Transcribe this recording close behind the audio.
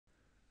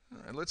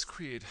Alright, let's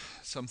create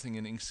something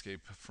in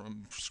Inkscape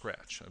from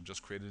scratch. I've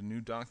just created a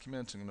new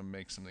document. I'm going to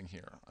make something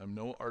here. I'm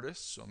no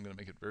artist, so I'm going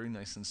to make it very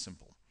nice and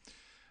simple.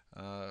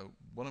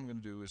 What I'm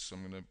going to do is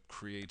I'm going to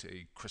create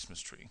a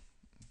Christmas tree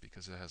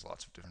because it has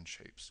lots of different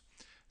shapes.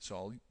 So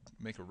I'll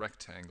make a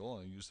rectangle.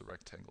 I'll use the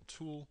rectangle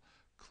tool,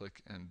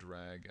 click and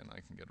drag, and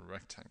I can get a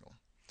rectangle.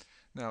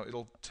 Now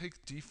it'll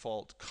take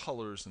default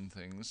colors and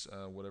things,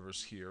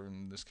 whatever's here.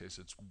 In this case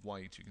it's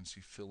white. You can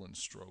see fill and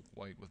stroke,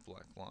 white with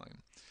black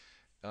line.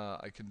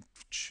 I can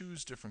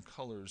choose different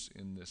colors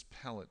in this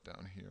palette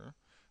down here.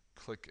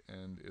 Click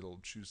and it'll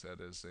choose that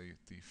as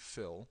the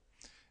fill.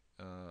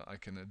 I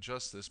can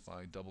adjust this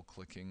by double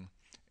clicking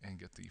and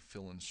get the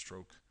fill and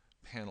stroke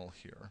panel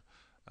here.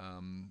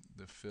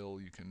 The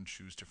fill, you can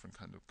choose different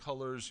kind of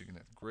colors, you can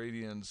have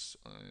gradients,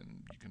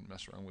 and you can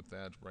mess around with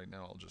that. Right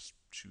now I'll just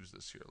choose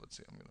this here. Let's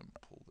see, I'm going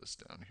to pull this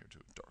down here to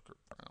a darker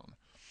brown.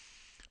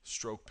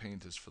 Stroke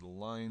paint is for the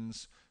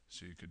lines,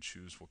 so you could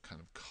choose what kind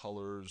of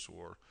colors,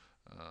 or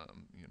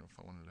if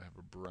I wanted to have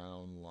a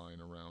brown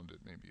line around it,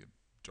 maybe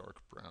a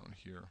dark brown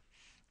here.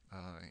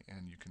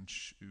 And you can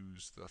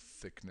choose the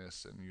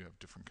thickness, and you have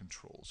different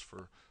controls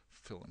for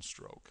fill and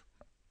stroke.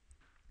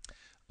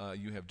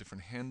 You have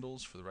different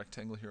handles for the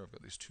rectangle here. I've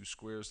got these two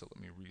squares that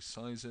let me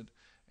resize it,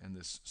 and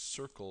this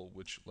circle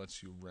which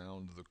lets you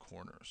round the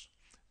corners.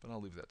 But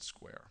I'll leave that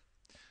square.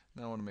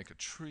 Now I want to make a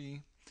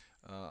tree.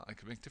 I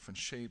can make different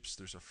shapes.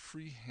 There's a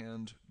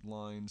freehand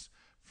lines.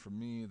 For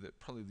me,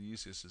 probably the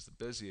easiest is the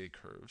Bezier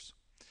curves.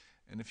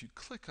 And if you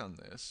click on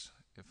this,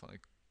 if I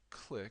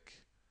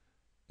click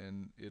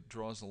and it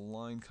draws a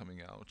line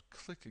coming out,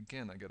 click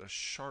again, I get a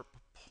sharp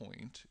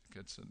point. It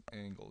gets an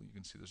angle. You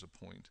can see there's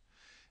a point.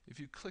 If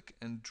you click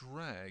and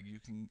drag, you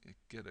can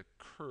get a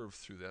curve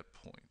through that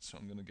point. So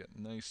I'm going to get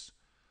nice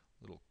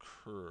little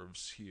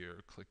curves here.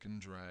 Click and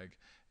drag,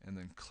 and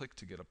then click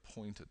to get a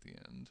point at the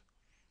end.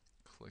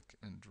 Click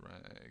and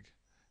drag,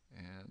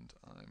 and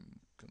I'm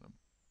going to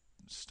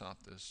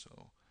stop this.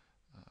 So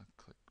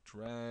click,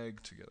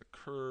 drag to get a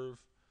curve,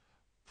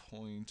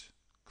 point,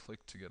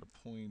 click to get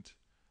a point,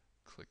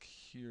 click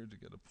here to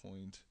get a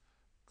point,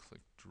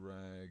 click,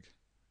 drag,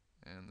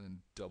 and then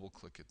double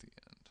click at the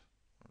end,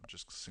 or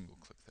just single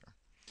click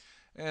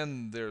there.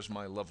 And there's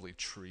my lovely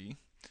tree.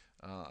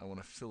 I want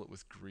to fill it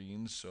with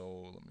green,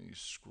 so let me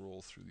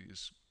scroll through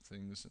these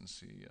things and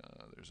see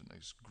there's a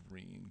nice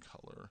green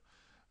color.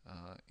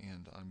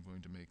 And I'm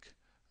going to make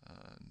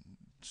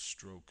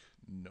stroke,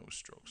 no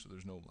stroke, so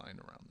there's no line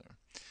around there.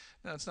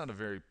 Now it's not a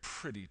very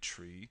pretty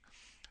tree.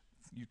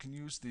 You can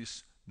use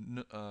this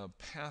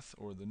path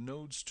or the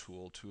nodes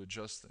tool to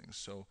adjust things.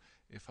 So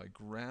if I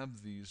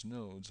grab these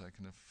nodes, I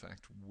can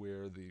affect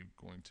where they're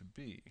going to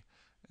be.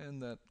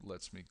 And that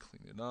lets me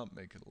clean it up,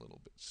 make it a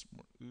little bit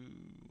more.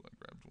 Ooh, I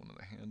grabbed one of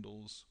the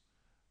handles,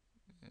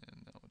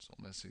 and now it's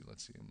all messy.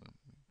 Let's see, I'm going to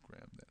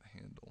grab that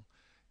handle.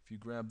 If you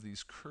grab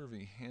these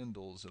curvy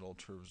handles, it all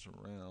turns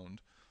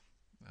around,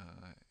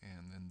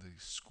 and then the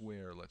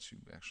square lets you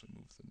actually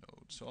move the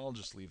node. So I'll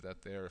just leave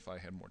that there. If I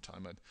had more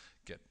time, I'd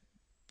get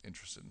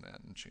interested in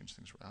that and change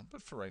things around.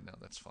 But for right now,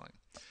 that's fine.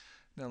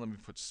 Now let me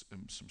put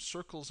some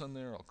circles on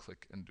there. I'll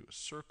click and do a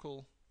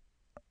circle.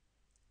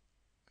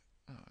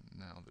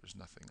 Now there's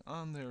nothing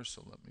on there,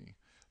 so let me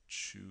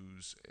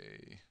choose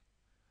a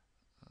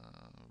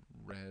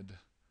red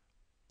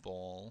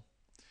ball,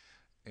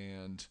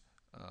 and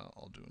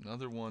I'll do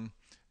another one.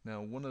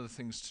 Now one of the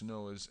things to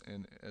know is,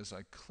 and as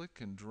I click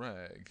and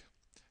drag,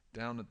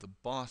 down at the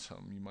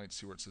bottom you might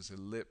see where it says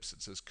ellipse,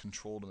 it says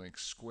control to make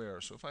square.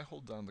 So if I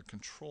hold down the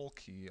control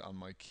key on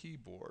my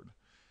keyboard,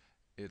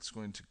 it's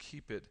going to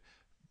keep it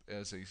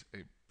as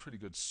a pretty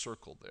good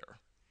circle there.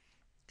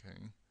 Okay,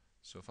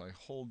 so if I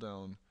hold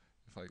down,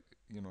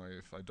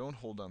 if I don't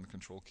hold down the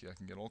control key, I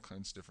can get all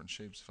kinds of different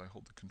shapes. If I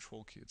hold the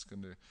control key, it's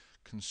going to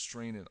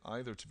constrain it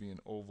either to be an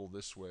oval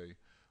this way,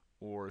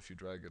 or if you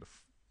drag it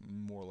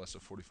more or less a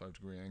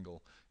 45-degree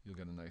angle, you'll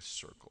get a nice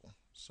circle.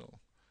 So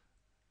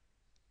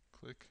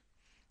click,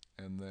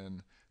 and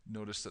then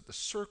notice that the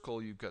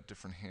circle, you've got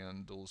different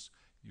handles.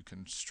 You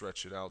can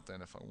stretch it out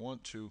then if I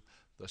want to.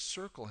 The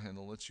circle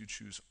handle lets you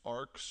choose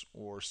arcs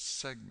or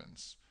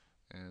segments,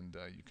 and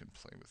you can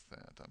play with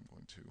that. I'm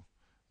going to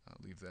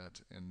leave that,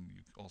 and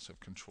you also have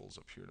controls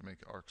up here to make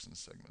arcs and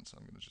segments.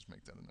 I'm going to just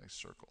make that a nice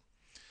circle.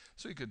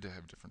 So you could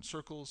have different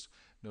circles.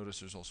 Notice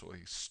there's also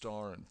a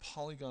star and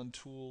polygon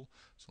tool.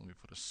 So let me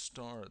put a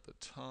star at the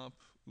top.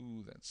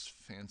 Ooh, that's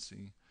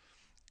fancy.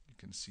 You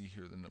can see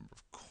here the number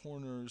of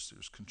corners.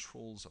 There's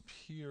controls up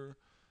here.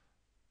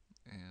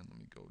 And let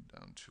me go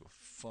down to a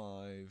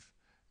 5.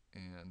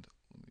 And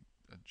let me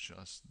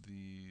adjust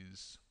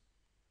these.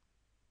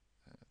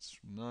 That's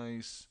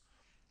nice.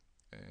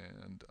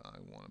 And I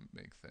want to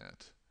make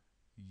that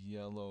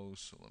yellow.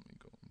 So let me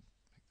go and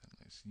make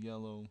that nice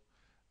yellow.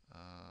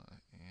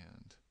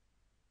 And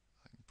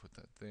I can put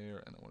that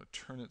there, and I want to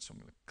turn it, so I'm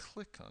going to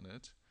click on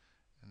it,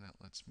 and that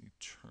lets me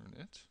turn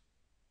it.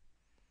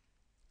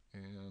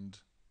 And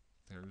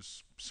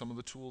there's some of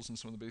the tools and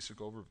some of the basic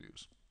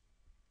overviews.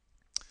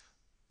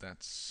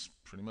 that's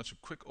pretty much a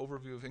quick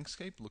overview of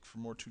Inkscape. Look for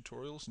more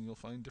tutorials and you'll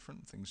find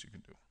different things you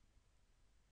can do.